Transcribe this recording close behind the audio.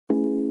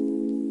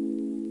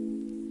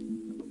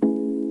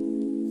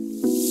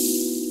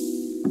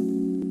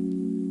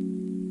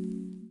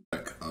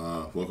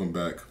Welcome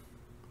back.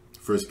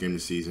 First game of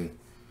the season.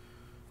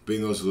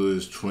 Bengals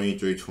lose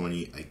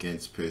 23-20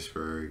 against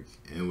Pittsburgh,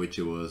 in which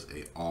it was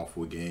a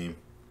awful game.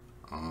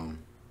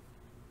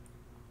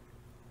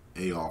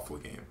 It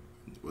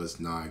was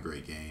not a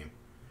great game.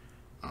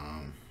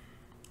 I'm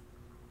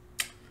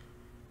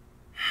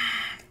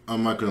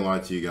not gonna lie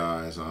to you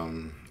guys.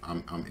 I'm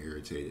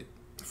irritated.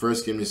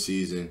 First game of the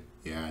season.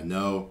 Yeah, I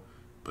know,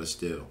 but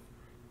still.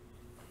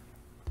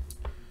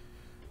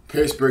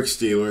 Pittsburgh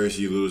Steelers,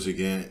 you lose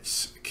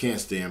against. Can't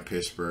stand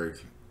Pittsburgh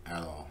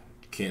at all.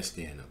 Can't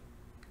stand them.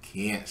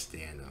 Can't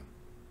stand them.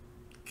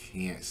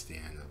 Can't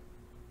stand them.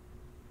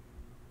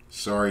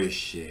 Sorry as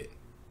shit.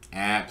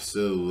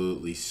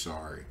 Absolutely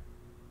sorry.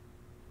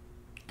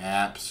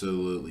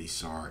 Absolutely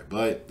sorry.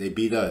 But they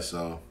beat us,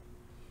 so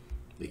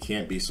they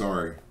can't be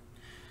sorry.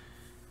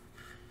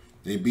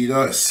 They beat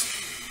us.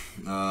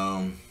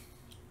 I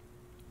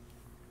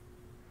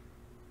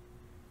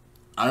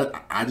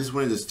just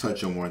wanted to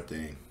touch on one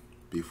thing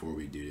before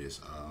we do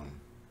this.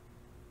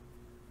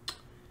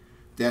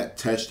 That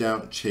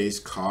touchdown Chase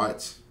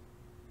caught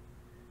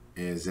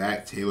and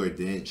Zach Taylor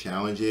didn't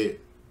challenge it.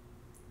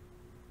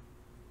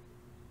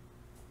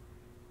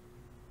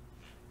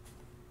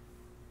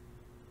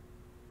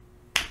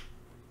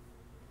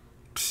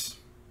 Psst.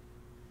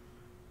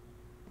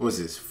 What was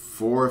this?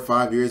 4 or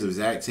 5 years of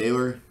Zach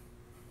Taylor?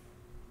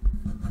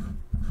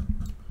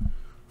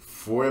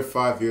 4 to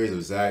 5 years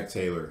of Zach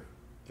Taylor.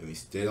 And we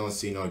still don't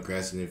see no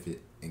aggressiveness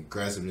in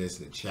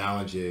the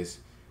challenges,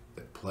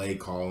 the play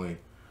calling.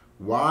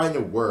 Why in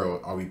the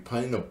world are we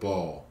punting the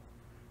ball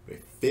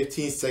with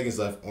 15 seconds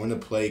left on the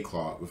play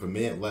clock with a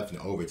minute left in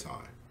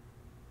overtime?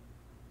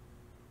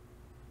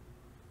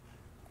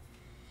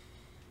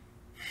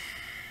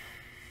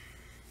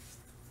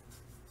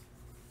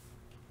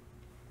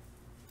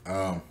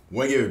 Want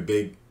to give a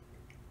big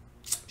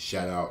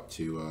shout out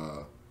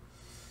to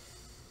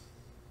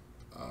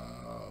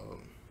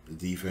the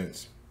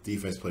defense.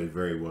 Defense played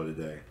very well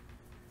today.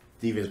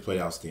 Defense played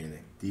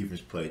outstanding.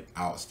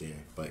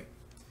 But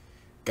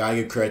gotta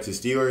give credit to the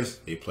Steelers.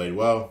 They played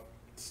well.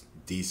 It's a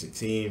decent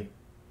team.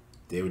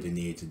 Did what they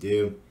needed to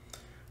do.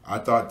 I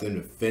thought them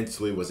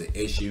defensively was an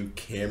issue.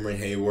 Cameron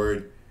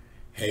Hayward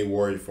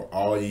for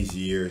all these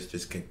years,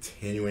 just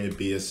continuing to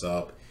beat us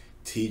up.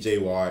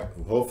 TJ Watt,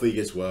 who hopefully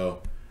gets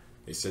well.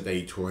 They said that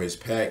he tore his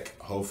pec.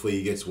 Hopefully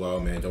he gets well,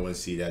 man. Don't want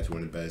to see that to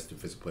one of the best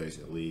defensive players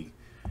in the league.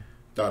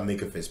 Thought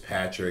Mika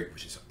Fitzpatrick,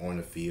 which is on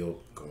the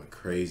field, going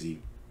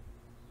crazy.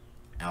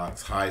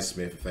 Alex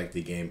Highsmith affected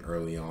the game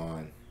early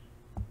on.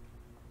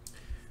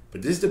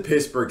 But this is the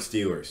Pittsburgh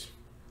Steelers,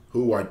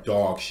 who are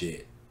dog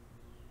shit.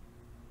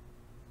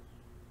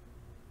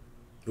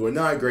 Who are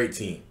not a great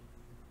team.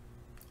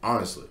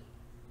 Honestly.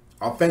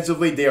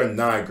 Offensively, they are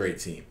not a great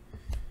team.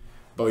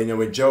 But,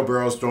 when Joe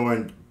Burrow's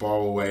throwing the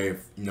ball away,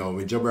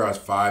 when Joe Burrow has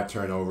 5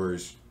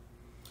 turnovers,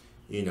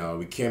 we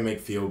can't make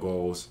field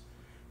goals.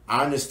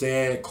 I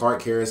understand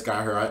Clark Harris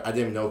got hurt. I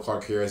didn't even know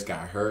Clark Harris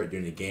got hurt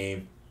during the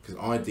game because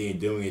the only thing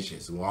he's doing is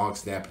just long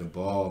snapping the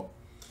ball.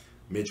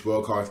 Mitch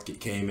Wilcox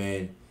came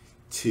in.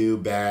 Two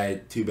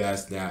bad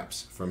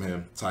snaps from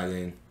him, tight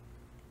end.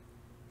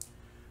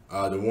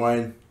 The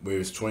one where it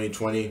was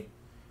 2020,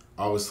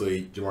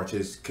 obviously Jamar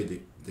Chase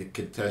could the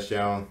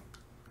touchdown.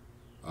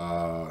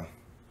 Ball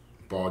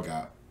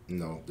got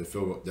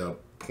the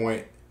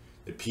point,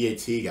 the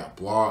PAT got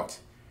blocked,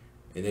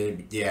 and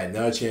then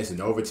another chance in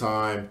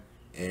overtime.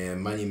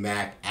 And Money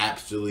Mac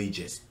absolutely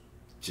just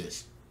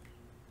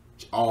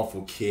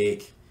awful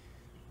kick.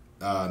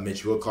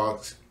 Mitch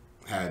Wilcox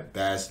had a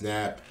bad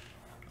snap.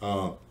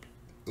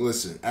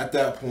 Listen, at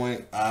that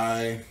point,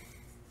 I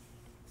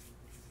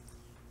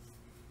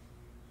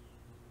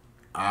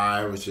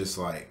was just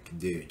like,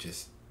 dude,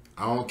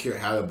 I don't care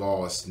how the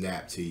ball is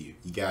snapped to you.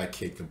 You gotta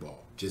kick the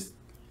ball.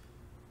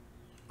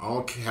 I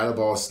don't care how the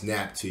ball is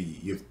snapped to you.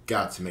 You've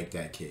got to make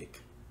that kick.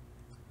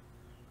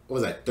 What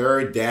was that?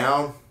 Third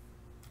down.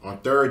 On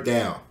third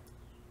down,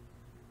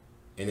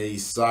 and they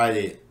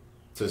decided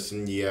to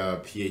send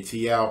the PAT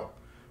out.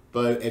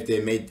 But if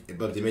they made the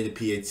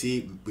PAT,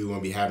 we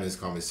wouldn't be having this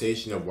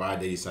conversation of why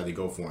they decided to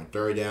go for on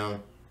third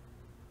down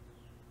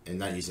and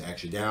not use the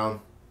extra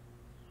down.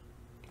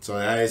 So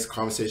that is a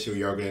conversation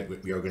we are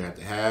gonna have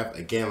to have.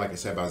 Again, like I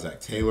said about Zach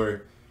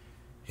Taylor,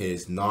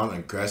 his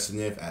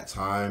non-aggressiveness at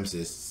times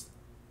his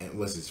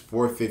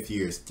 4th, 5th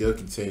year still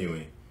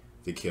continuing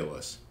to kill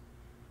us.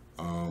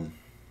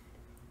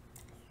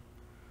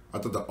 I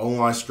thought the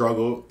O-line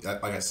struggled.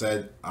 Like I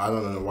said, I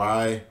don't know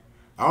why.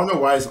 I don't know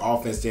why his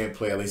offense didn't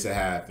play at least a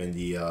half in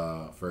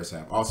the first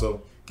half.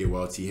 Also, get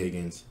well T.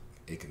 Higgins,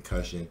 a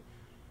concussion.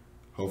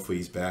 Hopefully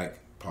he's back.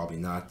 Probably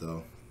not,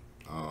 though,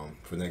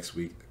 for next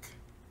week.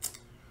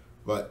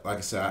 But like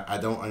I said, I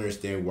don't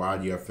understand why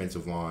the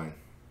offensive line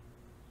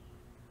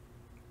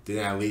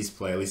didn't at least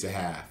play at least a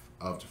half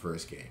of the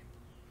first game.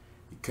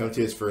 He come to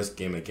his first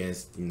game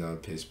against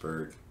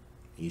Pittsburgh.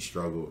 He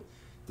struggled.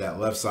 That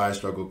left side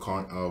struggle,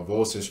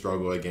 Volson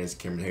struggled against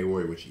Cameron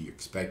Hayward, which you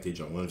expected.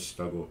 John Williams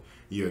struggled.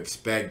 You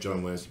expect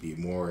John Williams to be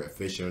more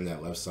efficient on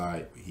that left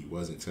side. He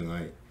wasn't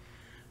tonight.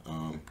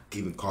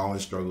 Even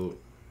Collins struggled.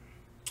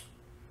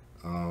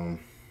 But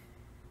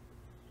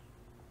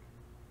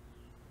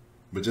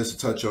just to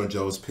touch on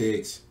Joe's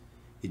picks,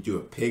 he threw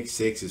a pick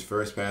six. His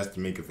first pass to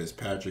Minka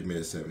Fitzpatrick made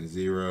it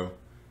 7-0.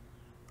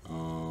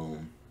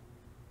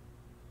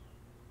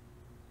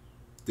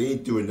 Then he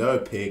threw another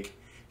pick.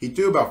 He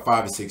threw about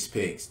 5 or 6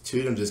 picks. 2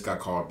 of them just got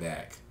called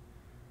back.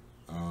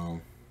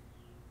 Then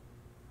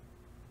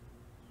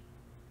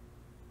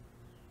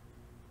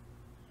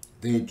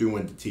he threw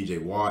one to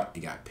TJ Watt.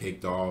 It got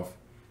picked off.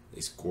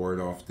 They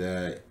scored off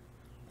that.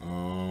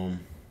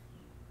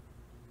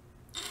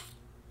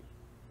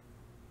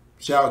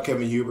 Shout out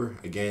Kevin Huber.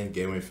 Again,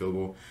 game winning field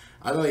goal.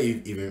 I don't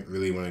even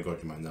really want to go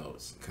through my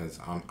notes because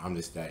I'm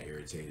just that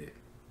irritated.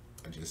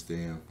 I just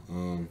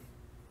am.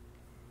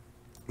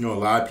 You know, a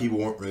lot of people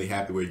weren't really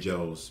happy with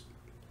Joe's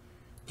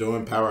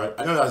throwing power.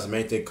 I know that was the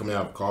main thing coming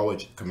out of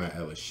college, coming out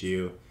of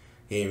LSU.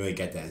 He didn't really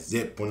get that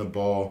zip on the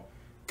ball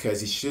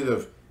because he should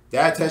have.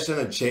 That touchdown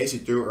to Chase he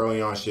threw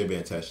early on should have been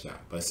a touchdown.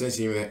 But since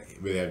he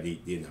really had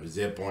the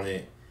zip on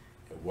it,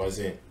 it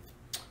wasn't.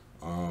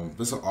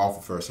 This is an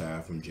awful first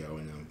half from Joe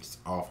and them. It's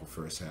an awful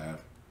first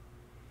half.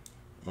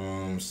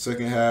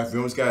 Second half, we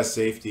almost got a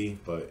safety,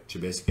 but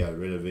Trubisky got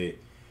rid of it.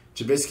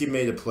 Trubisky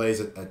made the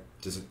plays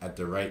just at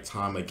the right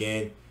time.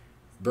 Again,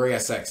 Burry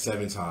got sacked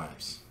 7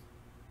 times.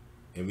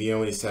 And we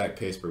only sacked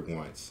Pittsburgh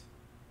once.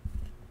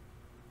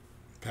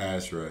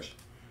 Pass rush.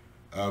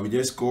 We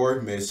did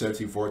score, made it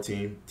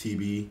 17-14,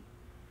 TB.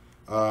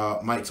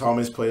 Mike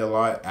Thomas played a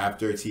lot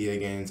after T.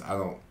 Higgins.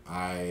 No.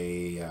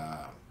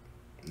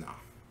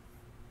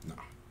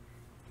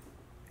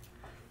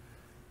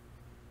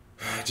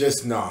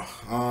 Just no.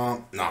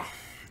 No. No.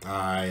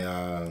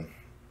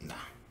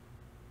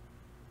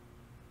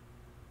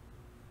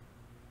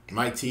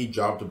 Mike T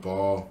dropped the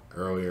ball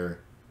earlier.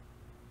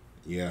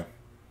 Yeah.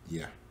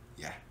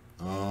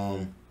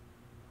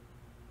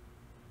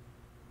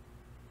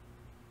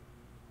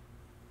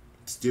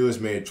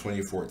 Steelers made it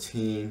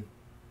 2014.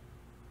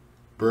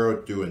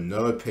 Burrow threw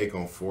another pick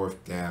on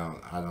 4th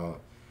down.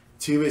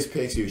 2 of his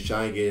picks, he was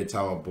trying to get it to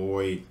Tyler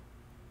Boyd.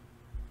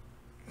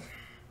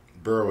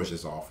 Burrow was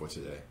just awful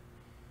today.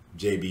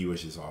 JB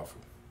was just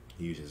awful.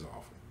 He was just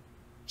awful.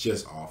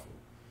 Just awful.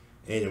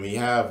 And when you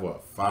have,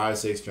 5,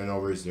 6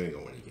 turnovers, you ain't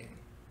going to win the game.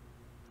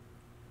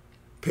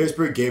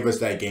 Pittsburgh gave us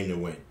that game to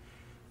win.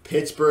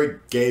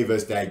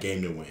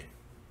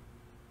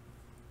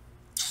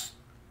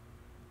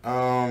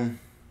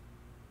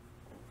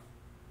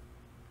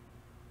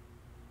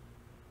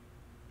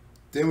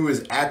 Then we was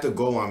at the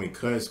goal line. We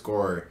couldn't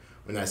score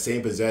on that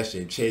same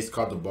possession. Chase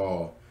caught the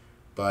ball,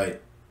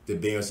 but the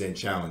Bengals didn't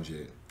challenge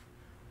it.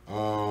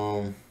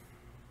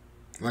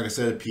 Like I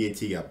said, the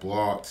PAT got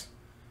blocked.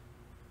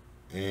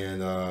 And,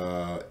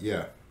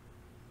 yeah.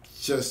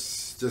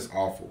 Just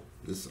awful.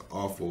 This is an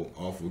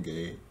awful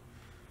game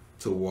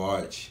to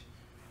watch.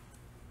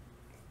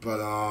 But,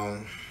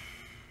 I'm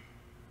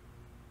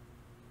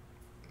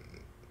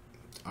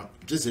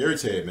just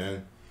irritated,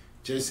 man.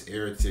 Just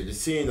irritated.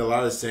 Just seeing a lot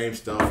of the same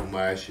stuff from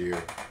last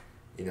year.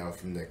 You know,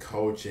 from the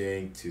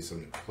coaching to some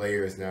of the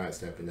players not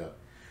stepping up.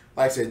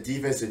 Like I said,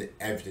 defense did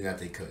everything that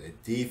they could.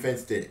 The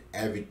defense did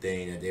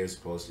everything that they were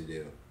supposed to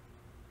do.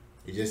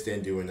 They just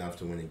didn't do enough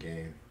to win the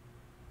game.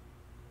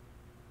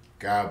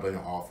 God blame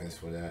the offense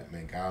for that,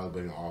 man. God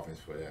blame the offense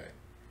for that.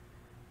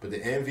 But the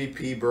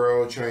MVP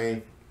Burrow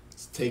train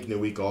is taking a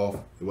week off.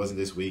 It wasn't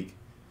this week.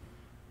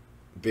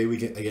 Big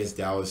week against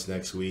Dallas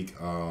next week.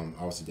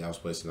 Obviously Dallas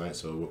plays tonight,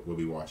 so we'll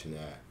be watching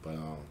that. But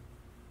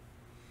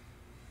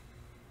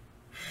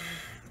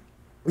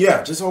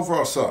yeah, just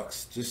overall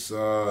sucks. Just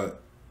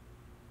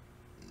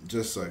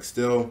like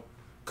still a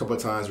couple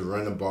of times we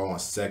run the ball on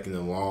 2nd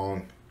and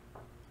long.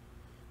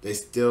 They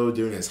still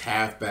doing this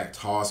halfback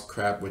toss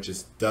crap, which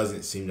just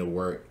doesn't seem to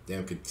work.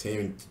 Them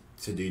continuing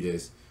to do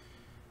this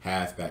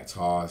halfback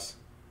toss,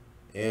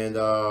 and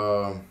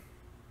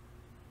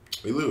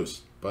we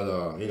lose.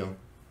 But you know,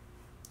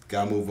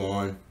 gotta move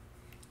on.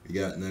 We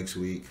got next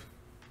week.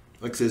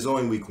 Like I said, it's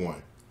only week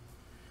 1.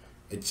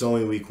 It's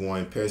only week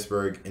 1.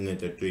 Pittsburgh ended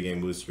their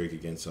 3-game losing streak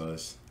against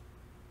us.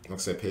 Like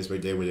I said,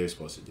 Pittsburgh did what they were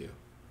supposed to do.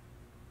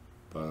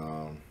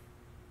 But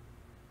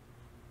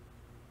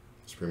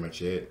that's pretty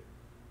much it.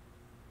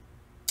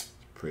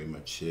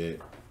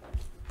 Like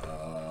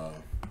I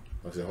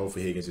said,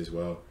 hopefully Higgins as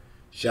well.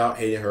 Shout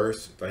Hayden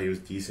Hurst. Thought he was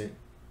decent.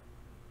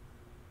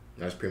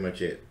 That's pretty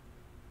much it.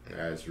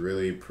 That's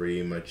really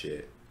pretty much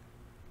it.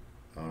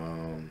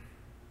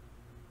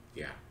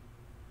 Yeah.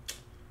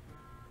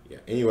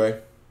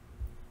 Anyway,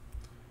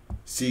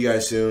 see you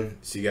guys soon.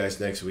 See you guys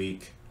next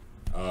week.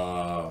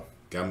 Gotta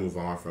move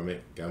on from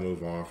it.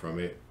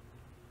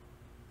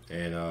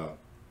 And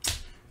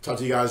talk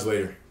to you guys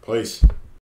later. Peace.